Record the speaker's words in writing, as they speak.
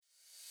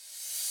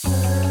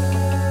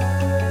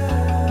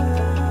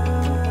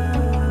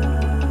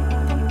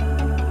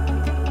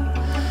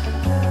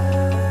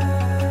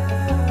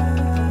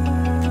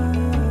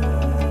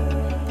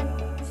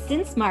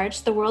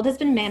March, the world has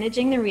been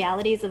managing the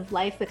realities of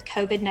life with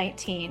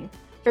COVID-19.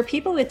 For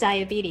people with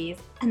diabetes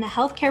and the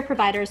healthcare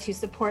providers who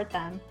support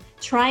them,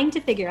 trying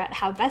to figure out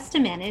how best to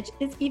manage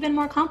is even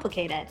more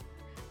complicated.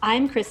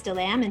 I'm Krista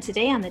Lamb, and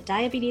today on the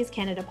Diabetes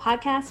Canada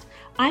podcast,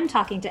 I'm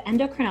talking to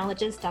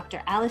endocrinologist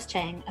Dr. Alice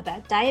Cheng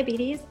about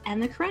diabetes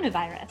and the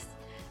coronavirus.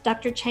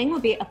 Dr. Cheng will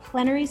be a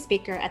plenary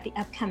speaker at the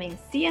upcoming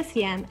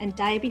CSEM and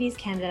Diabetes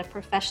Canada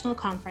Professional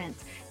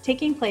Conference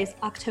taking place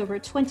October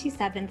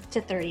 27th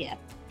to 30th.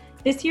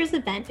 This year's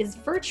event is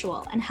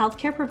virtual, and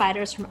healthcare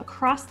providers from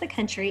across the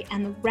country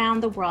and around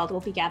the world will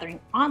be gathering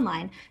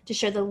online to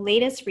share the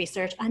latest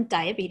research on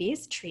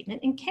diabetes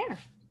treatment and care.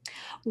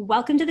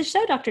 Welcome to the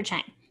show, Dr.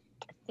 Cheng.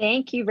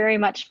 Thank you very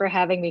much for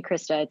having me,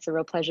 Krista. It's a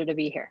real pleasure to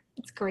be here.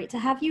 It's great to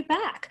have you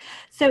back.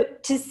 So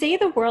to say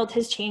the world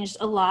has changed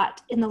a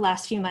lot in the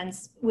last few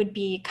months would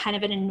be kind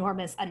of an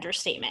enormous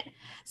understatement.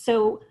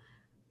 So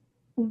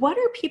what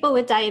are people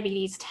with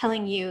diabetes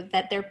telling you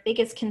that their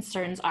biggest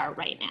concerns are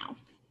right now?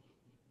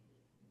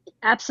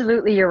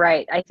 Absolutely, you're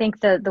right. I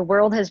think the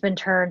world has been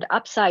turned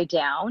upside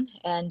down.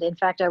 And in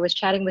fact, I was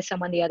chatting with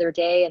someone the other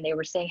day and they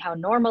were saying how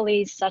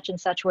normally such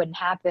and such wouldn't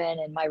happen.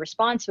 And my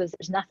response was,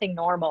 there's nothing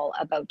normal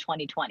about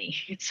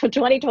 2020. So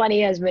 2020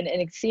 has been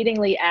an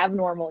exceedingly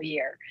abnormal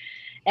year.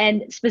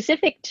 And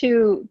specific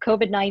to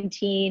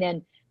COVID-19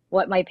 and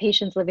what my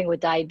patients living with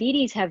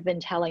diabetes have been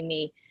telling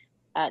me,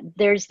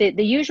 there's the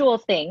usual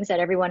things that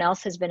everyone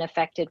else has been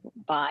affected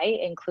by,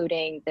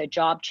 including the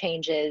job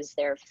changes,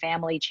 their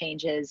family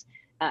changes,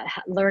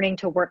 learning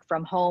to work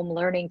from home,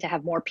 learning to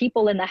have more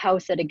people in the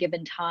house at a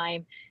given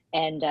time,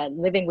 and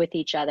living with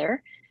each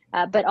other,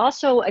 but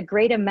also a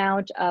great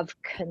amount of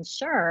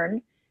concern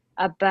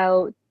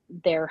about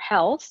their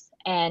health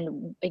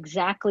and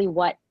exactly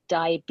what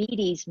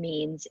diabetes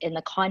means in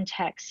the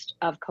context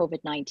of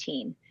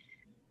COVID-19.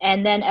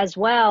 And then as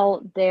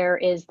well, there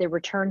is the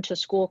return to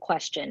school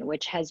question,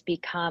 which has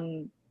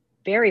become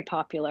very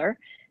popular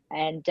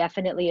and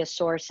definitely a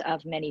source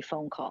of many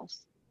phone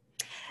calls.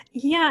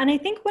 Yeah, and I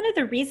think one of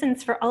the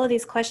reasons for all of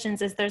these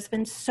questions is there's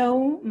been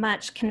so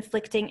much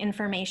conflicting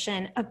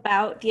information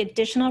about the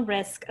additional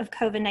risk of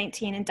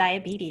COVID-19 and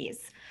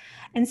diabetes.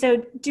 And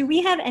so do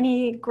we have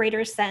any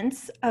greater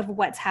sense of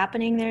what's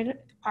happening there?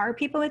 Are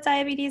people with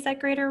diabetes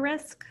at greater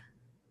risk?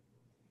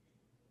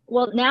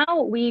 Well,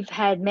 now we've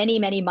had many,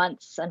 many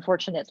months,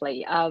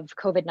 unfortunately, of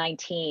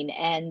COVID-19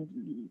 and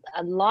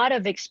a lot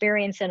of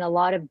experience and a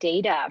lot of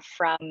data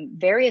from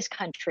various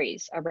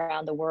countries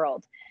around the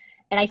world.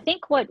 And I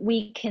think what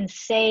we can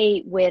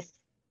say with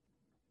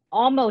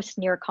almost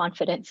near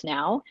confidence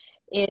now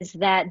is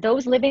that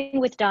those living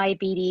with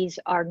diabetes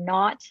are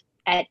not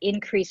at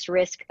increased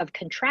risk of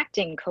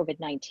contracting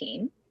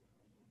COVID-19.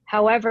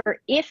 However,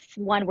 if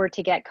one were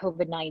to get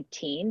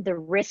COVID-19, the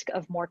risk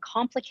of more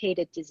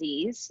complicated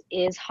disease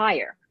is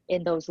higher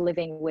in those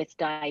living with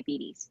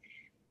diabetes.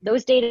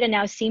 Those data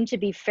now seem to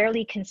be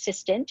fairly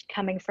consistent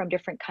coming from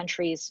different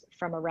countries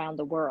from around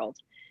the world.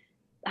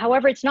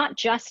 However, it's not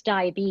just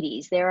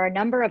diabetes. There are a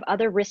number of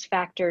other risk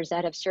factors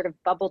that have sort of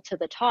bubbled to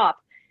the top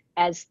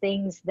as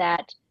things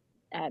that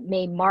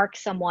may mark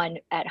someone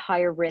at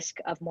higher risk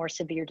of more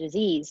severe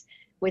disease,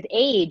 with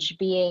age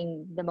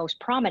being the most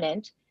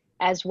prominent,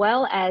 as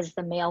well as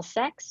the male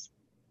sex,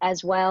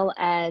 as well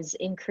as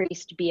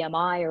increased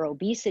BMI or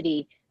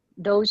obesity.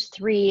 Those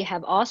three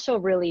have also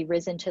really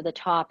risen to the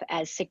top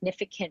as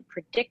significant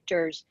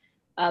predictors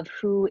of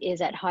who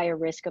is at higher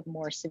risk of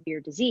more severe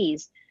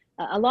disease.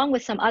 Along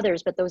with some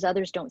others, but those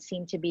others don't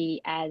seem to be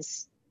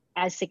as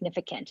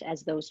significant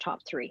as those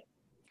top three.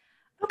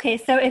 Okay,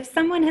 so if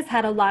someone has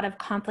had a lot of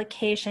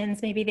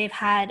complications, maybe they've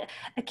had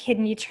a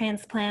kidney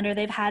transplant or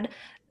they've had,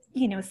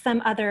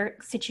 some other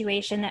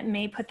situation that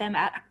may put them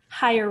at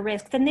higher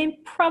risk, then they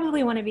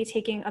probably want to be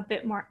taking a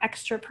bit more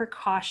extra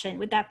precaution.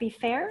 Would that be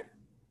fair?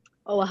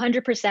 Oh,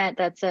 100%.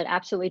 That's an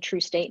absolutely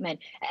true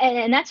statement.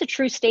 And that's a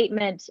true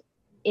statement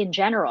in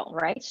general,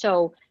 right?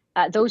 So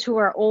those who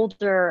are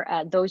older,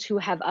 those who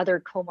have other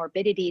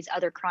comorbidities,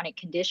 other chronic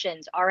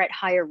conditions are at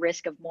higher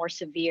risk of more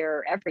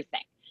severe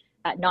everything,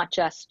 not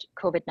just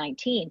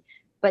COVID-19.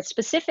 But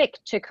specific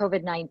to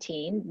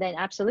COVID-19, then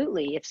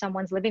absolutely, if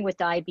someone's living with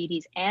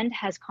diabetes and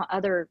has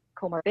other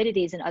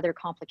comorbidities and other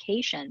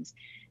complications,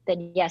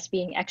 then yes,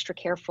 being extra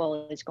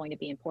careful is going to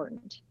be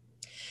important.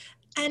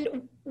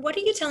 And what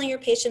are you telling your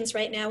patients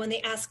right now when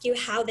they ask you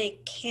how they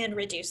can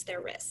reduce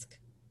their risk?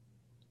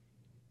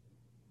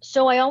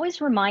 So I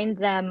always remind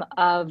them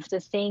of the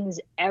things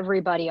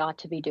everybody ought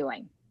to be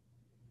doing.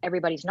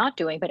 Everybody's not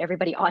doing, but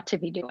everybody ought to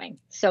be doing.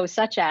 So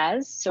such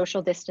as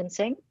social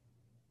distancing,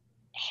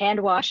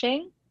 hand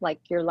washing, like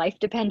your life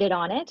depended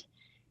on it,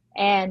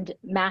 and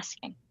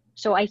masking.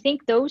 So I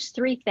think those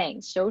three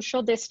things,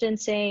 social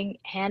distancing,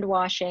 hand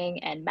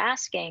washing, and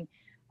masking,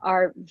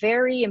 are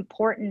very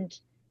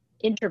important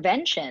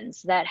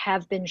interventions that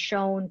have been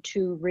shown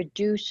to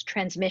reduce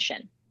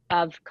transmission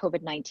of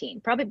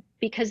COVID-19, probably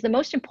because the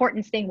most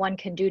important thing one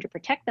can do to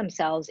protect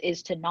themselves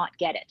is to not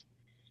get it.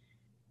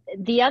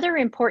 The other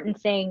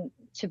important thing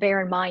to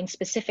bear in mind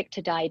specific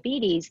to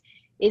diabetes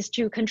is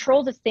to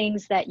control the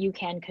things that you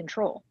can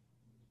control.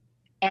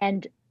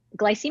 And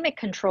glycemic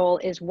control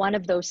is one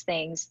of those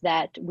things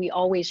that we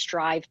always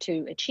strive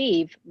to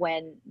achieve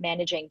when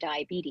managing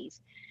diabetes.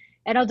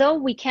 And although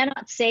we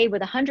cannot say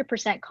with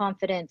 100%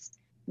 confidence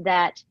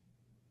that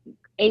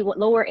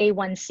lower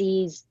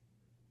A1Cs,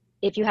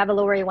 if you have a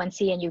lower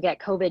A1C and you get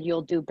COVID,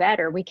 you'll do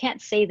better. We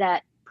can't say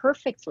that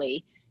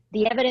perfectly.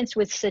 The evidence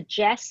would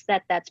suggest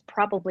that that's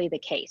probably the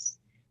case.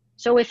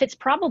 So if it's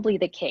probably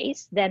the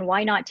case, then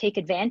why not take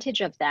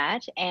advantage of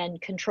that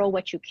and control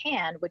what you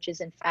can, which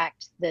is in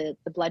fact the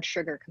blood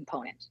sugar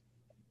component.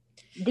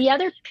 The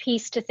other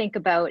piece to think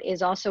about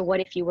is also, what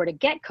if you were to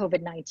get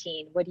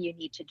COVID-19? What do you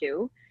need to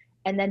do?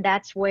 And then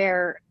that's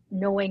where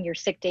knowing your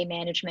sick day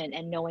management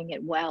and knowing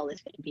it well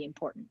is going to be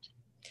important.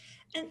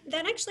 And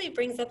that actually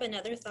brings up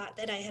another thought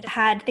that I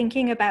had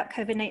thinking about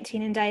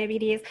COVID-19 and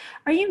diabetes.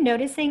 Are you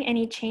noticing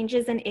any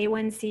changes in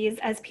A1Cs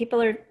as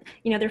people are,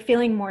 they're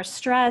feeling more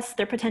stressed,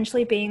 they're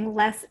potentially being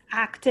less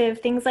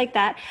active, things like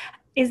that?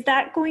 Is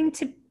that going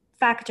to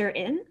factor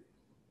in?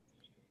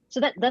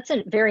 So that's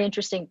a very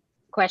interesting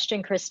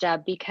question,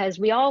 Krista, because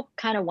we all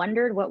kind of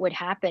wondered what would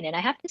happen. And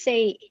I have to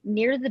say,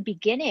 near the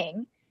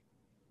beginning,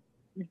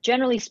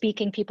 generally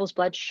speaking, people's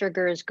blood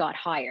sugars got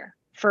higher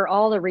for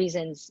all the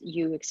reasons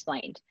you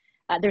explained.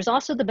 There's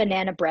also the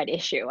banana bread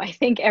issue. I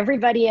think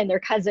everybody and their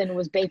cousin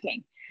was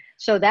baking.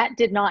 So that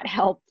did not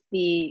help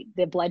the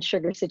blood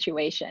sugar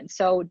situation.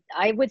 So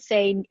I would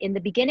say in the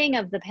beginning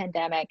of the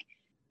pandemic,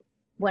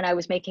 when I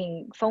was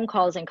making phone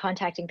calls and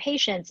contacting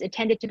patients, it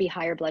tended to be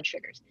higher blood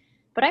sugars.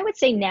 But I would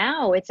say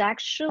now it's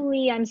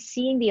actually, I'm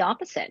seeing the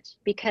opposite,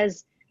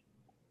 because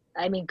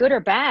I mean, good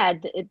or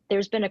bad,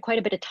 there's been quite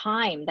a bit of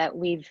time that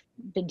we've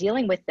been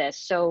dealing with this.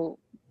 So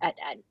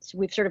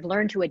we've sort of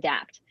learned to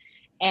adapt.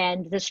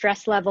 And the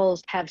stress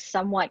levels have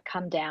somewhat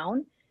come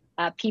down.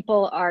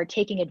 People are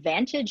taking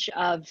advantage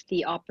of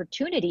the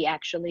opportunity,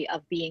 actually,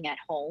 of being at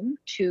home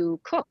to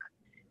cook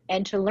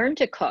and to learn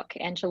to cook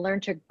and to learn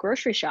to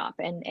grocery shop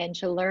and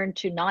to learn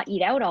to not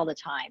eat out all the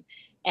time.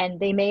 And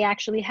they may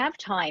actually have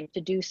time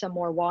to do some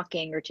more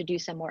walking or to do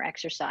some more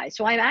exercise.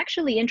 So I'm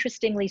actually,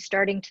 interestingly,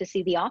 starting to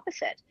see the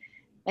opposite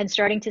and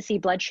starting to see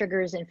blood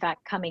sugars, in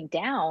fact, coming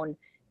down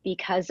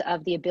because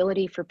of the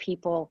ability for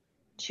people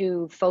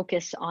to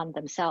focus on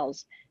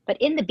themselves. But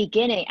in the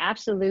beginning,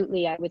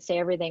 absolutely, I would say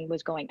everything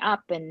was going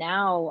up, and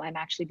now I'm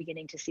actually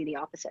beginning to see the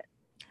opposite.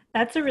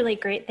 That's a really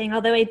great thing.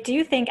 Although I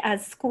do think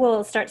as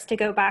school starts to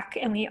go back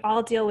and we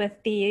all deal with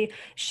the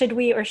should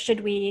we or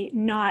should we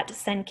not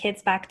send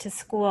kids back to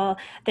school,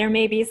 there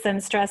may be some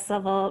stress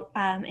level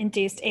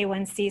induced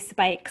A1C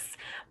spikes.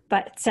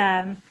 But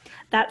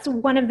that's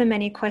one of the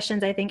many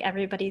questions I think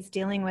everybody's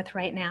dealing with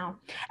right now.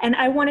 And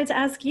I wanted to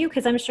ask you,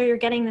 because I'm sure you're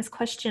getting this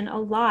question a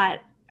lot,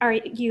 are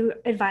you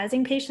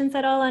advising patients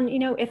at all on,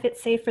 if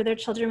it's safe for their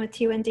children with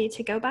T1D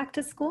to go back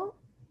to school?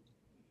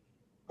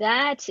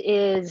 That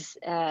is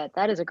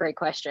a great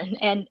question.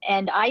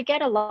 And I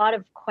get a lot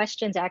of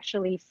questions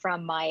actually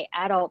from my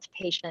adult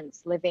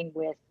patients living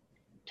with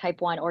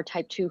type 1 or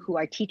type 2 who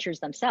are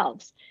teachers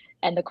themselves.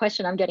 And the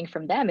question I'm getting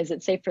from them is,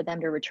 it safe for them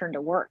to return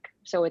to work?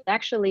 So it's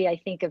actually, I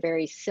think, a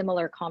very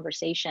similar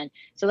conversation.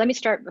 So let me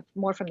start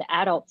more from the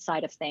adult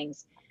side of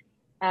things.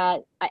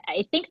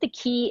 I think the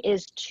key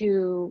is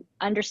to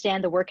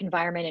understand the work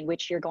environment in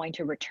which you're going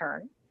to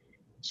return.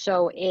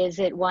 So is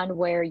it one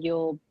where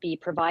you'll be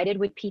provided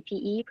with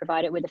PPE,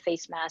 provided with a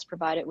face mask,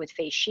 provided with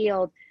face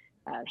shield,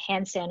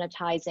 hand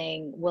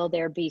sanitizing? Will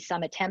there be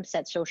some attempts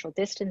at social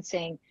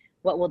distancing?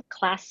 What will the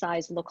class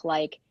size look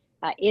like?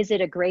 Is it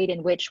a grade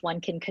in which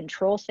one can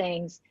control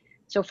things?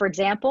 So for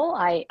example,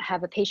 I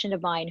have a patient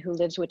of mine who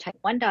lives with type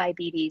 1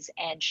 diabetes,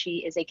 and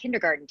she is a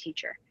kindergarten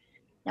teacher.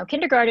 Now,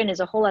 kindergarten is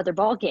a whole other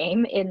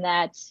ballgame in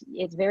that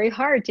it's very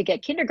hard to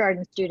get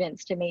kindergarten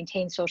students to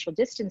maintain social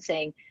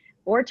distancing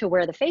or to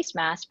wear the face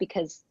mask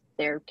because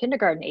they're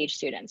kindergarten age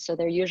students. So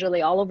they're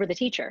usually all over the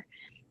teacher.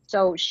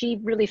 So she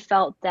really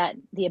felt that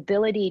the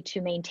ability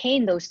to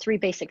maintain those three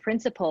basic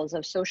principles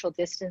of social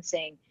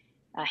distancing,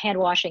 hand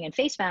washing, and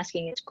face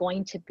masking is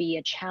going to be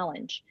a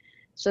challenge.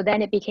 So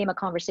then it became a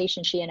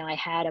conversation she and I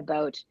had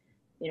about,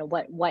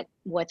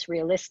 what's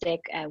realistic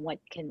and what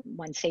can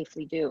one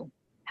safely do.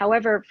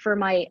 However, for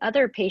my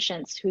other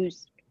patients who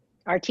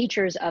are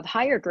teachers of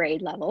higher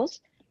grade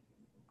levels,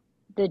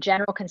 the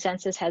general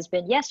consensus has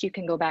been, yes, you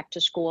can go back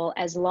to school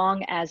as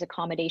long as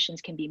accommodations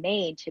can be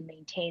made to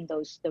maintain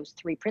those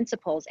three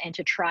principles and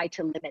to try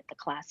to limit the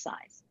class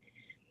size.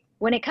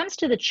 When it comes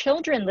to the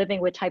children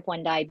living with type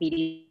 1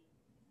 diabetes,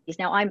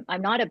 now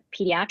I'm not a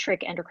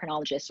pediatric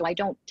endocrinologist, so I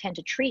don't tend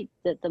to treat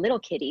the little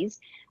kiddies.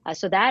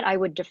 So that I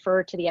would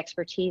defer to the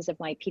expertise of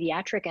my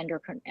pediatric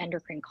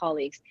endocrine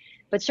colleagues.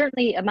 But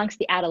certainly amongst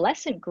the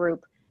adolescent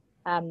group,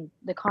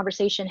 the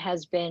conversation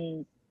has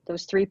been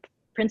those three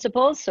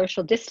principles: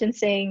 social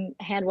distancing,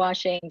 hand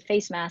washing,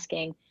 face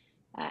masking,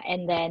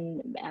 and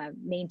then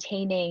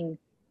maintaining,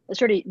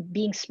 sort of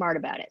being smart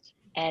about it.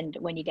 And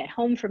when you get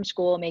home from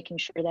school, making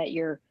sure that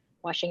you're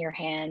washing your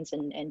hands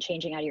and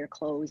changing out of your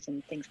clothes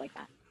and things like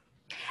that.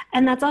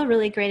 And that's all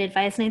really great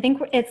advice. And I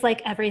think it's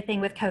like everything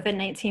with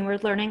COVID-19, we're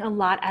learning a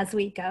lot as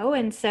we go.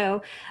 And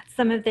so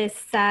some of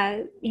this,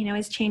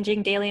 is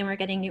changing daily and we're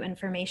getting new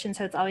information.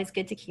 So it's always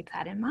good to keep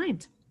that in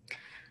mind.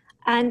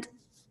 And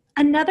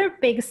another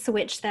big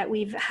switch that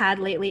we've had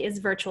lately is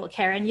virtual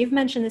care. And you've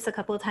mentioned this a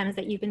couple of times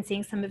that you've been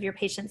seeing some of your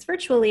patients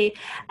virtually.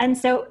 And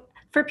so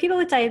for people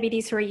with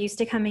diabetes who are used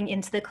to coming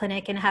into the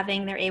clinic and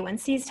having their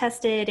A1Cs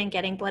tested and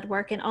getting blood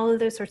work and all of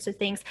those sorts of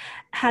things,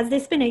 has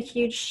this been a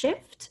huge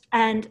shift?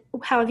 And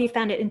how have you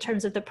found it in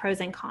terms of the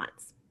pros and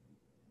cons?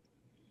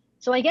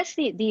 So I guess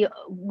the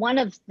one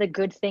of the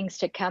good things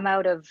to come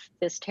out of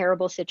this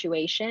terrible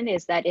situation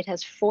is that it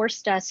has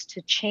forced us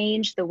to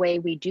change the way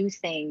we do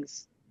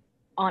things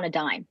on a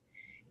dime.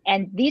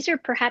 And these are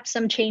perhaps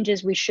some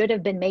changes we should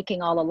have been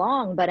making all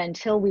along, but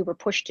until we were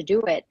pushed to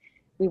do it,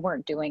 we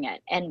weren't doing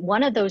it. And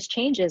one of those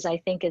changes, I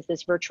think, is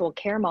this virtual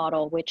care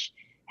model, which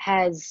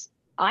has,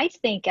 I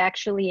think,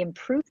 actually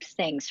improved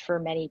things for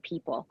many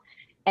people.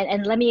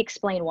 And let me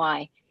explain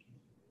why.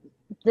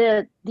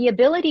 The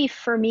ability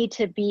for me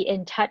to be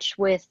in touch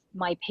with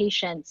my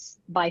patients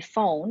by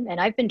phone, and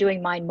I've been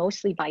doing mine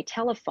mostly by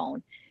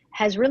telephone,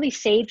 has really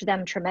saved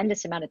them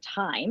tremendous amount of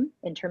time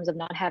in terms of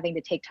not having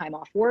to take time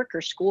off work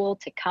or school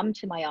to come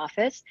to my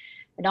office,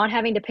 and not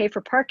having to pay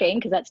for parking,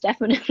 because that's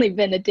definitely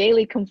been a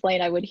daily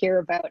complaint I would hear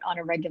about on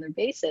a regular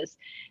basis,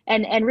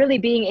 and really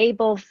being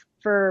able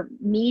for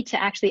me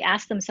to actually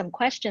ask them some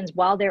questions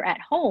while they're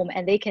at home,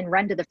 and they can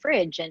run to the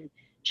fridge and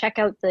check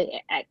out the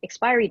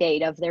expiry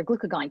date of their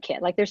glucagon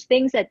kit. Like, there's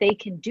things that they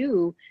can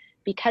do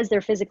because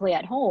they're physically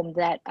at home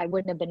that I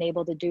wouldn't have been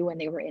able to do when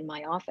they were in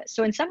my office.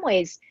 So in some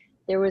ways,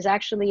 there was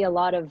actually a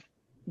lot of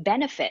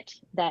benefit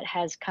that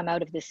has come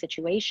out of this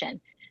situation.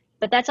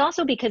 But that's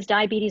also because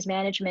diabetes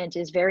management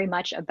is very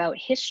much about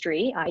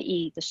history,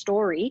 i.e. the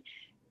story,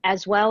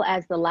 as well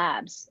as the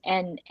labs.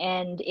 And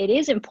it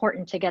is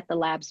important to get the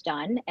labs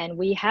done. And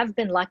we have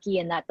been lucky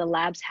in that the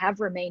labs have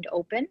remained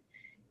open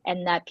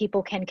and that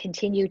people can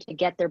continue to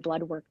get their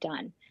blood work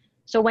done.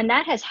 So when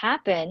that has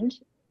happened,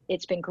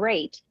 it's been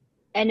great.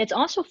 And it's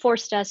also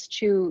forced us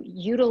to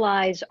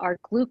utilize our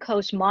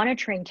glucose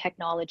monitoring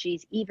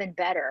technologies even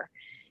better.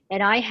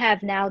 And I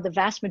have now the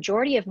vast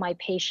majority of my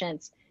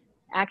patients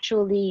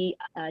actually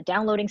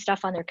downloading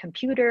stuff on their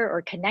computer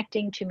or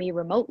connecting to me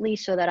remotely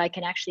so that I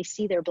can actually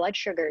see their blood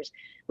sugars,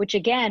 which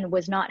again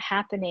was not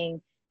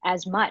happening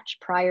as much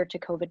prior to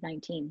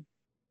COVID-19.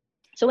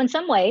 So in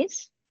some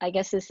ways, I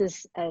guess this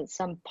is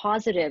some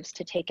positives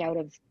to take out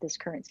of this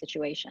current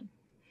situation.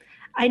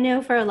 I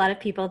know for a lot of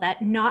people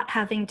that not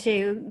having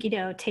to,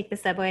 take the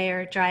subway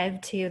or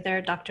drive to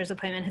their doctor's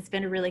appointment has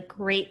been a really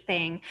great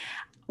thing.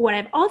 What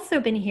I've also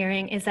been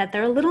hearing is that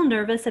they're a little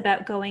nervous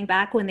about going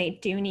back when they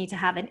do need to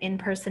have an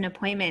in-person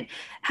appointment.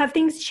 Have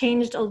things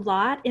changed a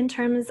lot in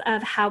terms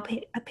of how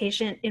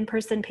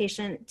in-person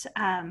patient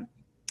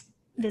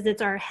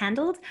visits are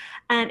handled?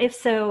 And if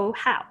so,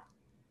 how?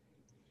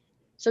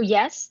 So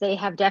yes, they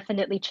have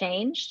definitely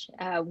changed.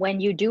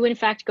 When you do in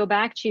fact go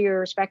back to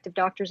your respective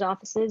doctor's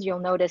offices, you'll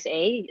notice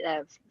a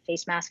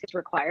face mask is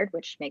required,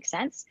 which makes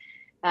sense.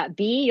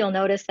 B, you'll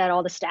notice that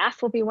all the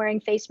staff will be wearing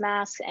face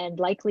masks, and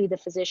likely the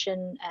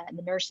physician,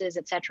 the nurses,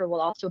 et cetera, will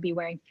also be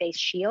wearing face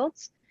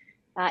shields.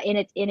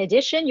 In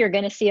addition, you're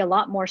going to see a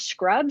lot more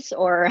scrubs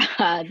or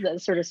the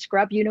sort of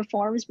scrub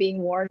uniforms being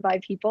worn by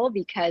people,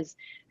 because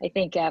I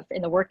think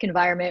in the work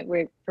environment,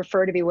 we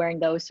prefer to be wearing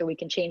those so we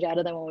can change out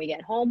of them when we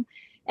get home.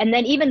 And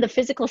then even the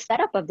physical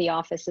setup of the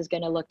office is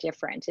going to look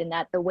different in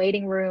that the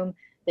waiting room,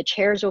 the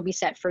chairs will be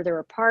set further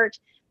apart.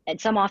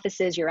 At some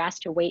offices, you're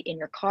asked to wait in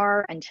your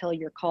car until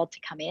you're called to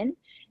come in.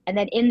 And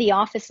then in the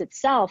office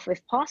itself,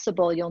 if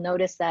possible, you'll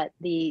notice that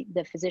the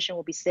physician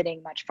will be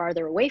sitting much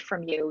farther away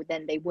from you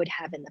than they would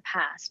have in the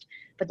past.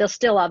 But they'll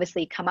still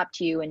obviously come up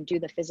to you and do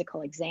the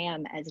physical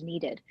exam as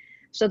needed.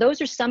 So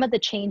those are some of the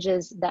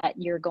changes that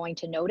you're going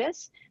to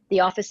notice. The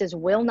offices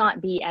will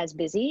not be as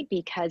busy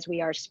because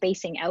we are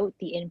spacing out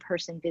the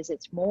in-person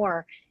visits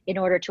more in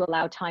order to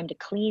allow time to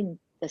clean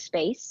the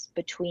space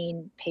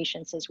between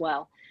patients as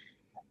well.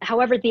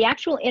 However, the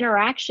actual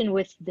interaction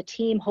with the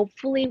team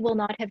hopefully will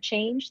not have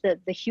changed.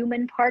 The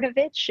human part of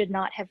it should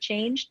not have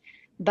changed,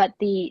 but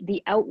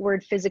the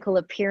outward physical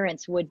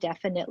appearance would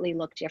definitely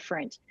look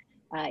different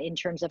in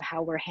terms of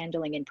how we're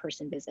handling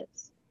in-person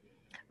visits.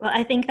 Well,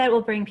 I think that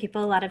will bring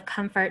people a lot of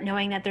comfort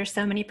knowing that there's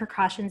so many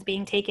precautions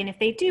being taken if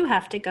they do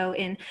have to go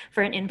in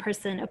for an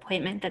in-person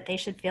appointment, that they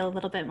should feel a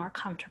little bit more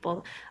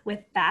comfortable with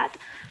that.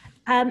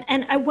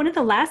 One of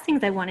the last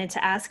things I wanted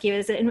to ask you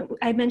is, and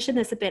I mentioned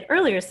this a bit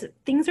earlier, so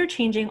things are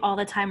changing all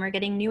the time. We're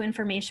getting new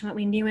information. What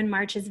we knew in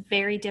March is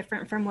very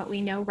different from what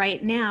we know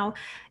right now.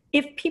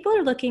 If people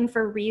are looking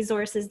for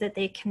resources that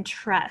they can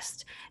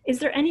trust, is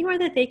there anywhere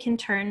that they can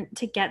turn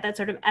to get that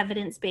sort of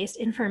evidence-based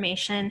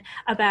information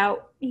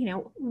about,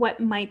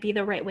 what might be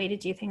the right way to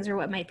do things or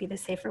what might be the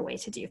safer way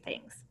to do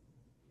things?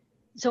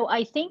 So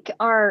I think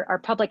our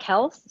public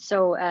health,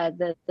 so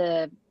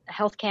the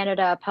Health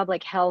Canada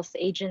Public Health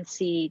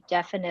Agency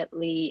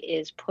definitely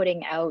is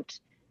putting out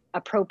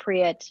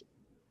appropriate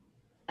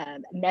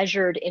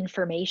measured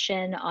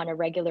information on a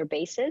regular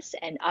basis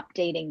and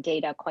updating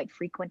data quite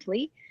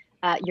frequently.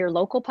 Your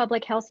local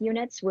public health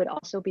units would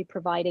also be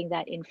providing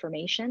that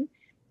information.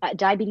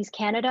 Diabetes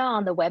Canada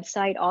on the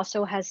website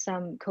also has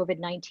some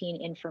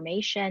COVID-19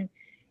 information.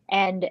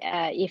 And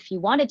if you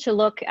wanted to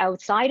look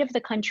outside of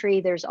the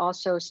country, there's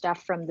also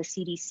stuff from the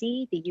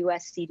CDC, the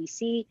US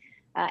CDC,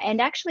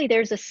 and actually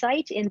there's a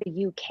site in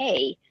the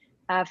UK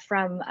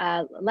from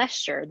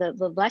Leicester,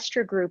 the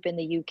Leicester group in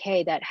the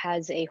UK that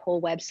has a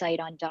whole website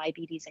on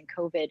diabetes and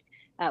COVID,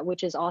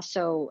 which is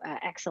also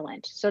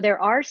excellent. So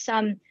there are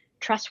some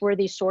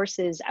trustworthy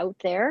sources out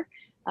there.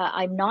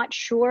 I'm not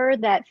sure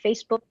that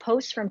Facebook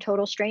posts from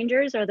total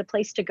strangers are the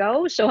place to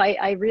go. So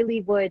I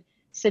really would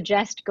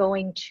suggest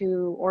going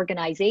to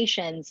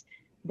organizations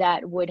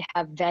that would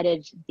have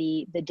vetted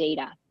the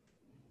data.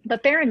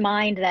 But bear in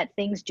mind that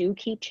things do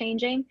keep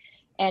changing.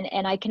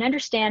 And I can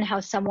understand how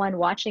someone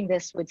watching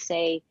this would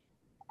say,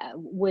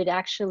 would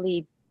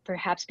actually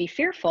perhaps be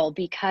fearful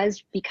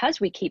because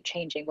we keep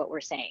changing what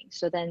we're saying.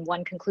 So then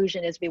one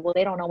conclusion is, well,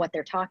 they don't know what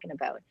they're talking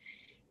about.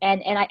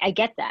 And I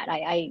get that.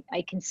 I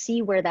can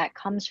see where that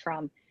comes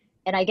from.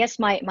 And I guess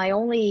my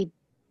only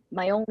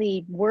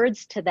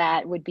words to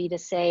that would be to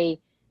say,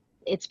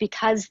 it's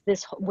because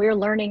we're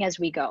learning as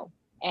we go.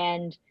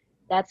 And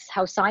that's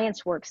how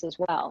science works as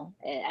well.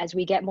 As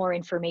we get more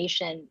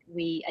information,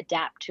 we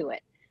adapt to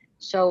it.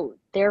 So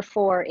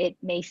therefore, it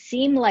may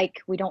seem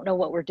like we don't know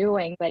what we're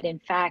doing, but in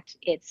fact,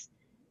 it's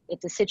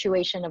a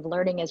situation of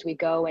learning as we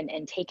go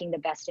and taking the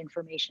best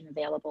information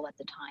available at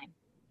the time.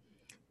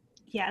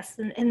 Yes,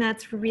 and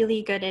that's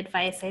really good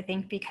advice, I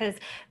think, because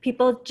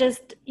people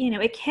just,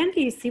 it can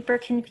be super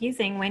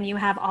confusing when you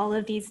have all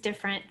of these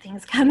different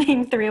things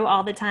coming through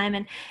all the time,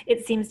 and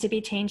it seems to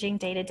be changing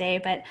day to day,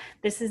 but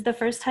this is the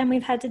first time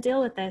we've had to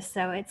deal with this,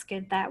 so it's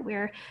good that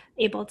we're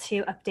able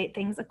to update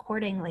things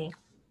accordingly.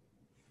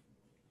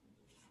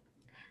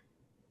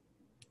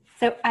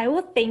 So I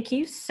will thank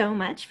you so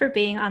much for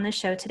being on the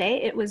show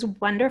today. It was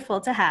wonderful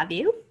to have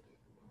you.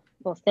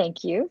 Well,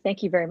 thank you.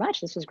 Thank you very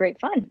much. This was great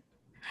fun.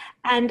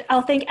 And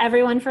I'll thank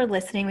everyone for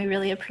listening. We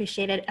really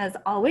appreciate it as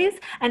always.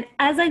 And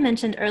as I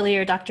mentioned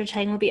earlier, Dr.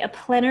 Cheng will be a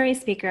plenary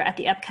speaker at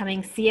the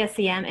upcoming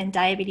CSEM and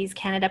Diabetes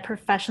Canada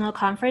Professional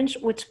Conference,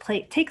 which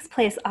takes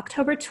place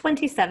October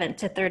 27th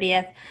to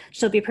 30th.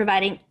 She'll be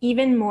providing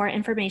even more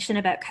information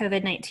about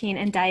COVID-19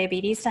 and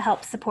diabetes to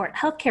help support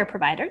healthcare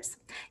providers.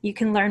 You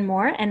can learn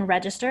more and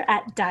register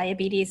at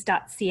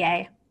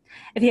diabetes.ca.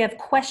 If you have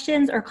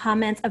questions or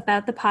comments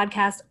about the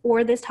podcast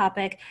or this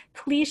topic,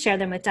 please share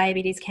them with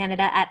Diabetes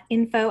Canada at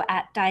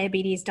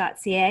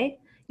info@diabetes.ca.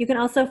 You can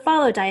also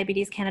follow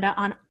Diabetes Canada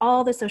on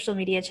all the social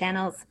media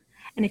channels.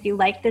 And if you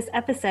liked this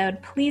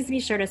episode, please be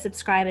sure to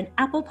subscribe in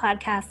Apple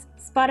Podcasts,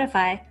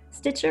 Spotify,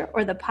 Stitcher,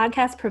 or the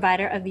podcast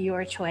provider of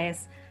your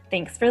choice.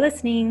 Thanks for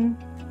listening.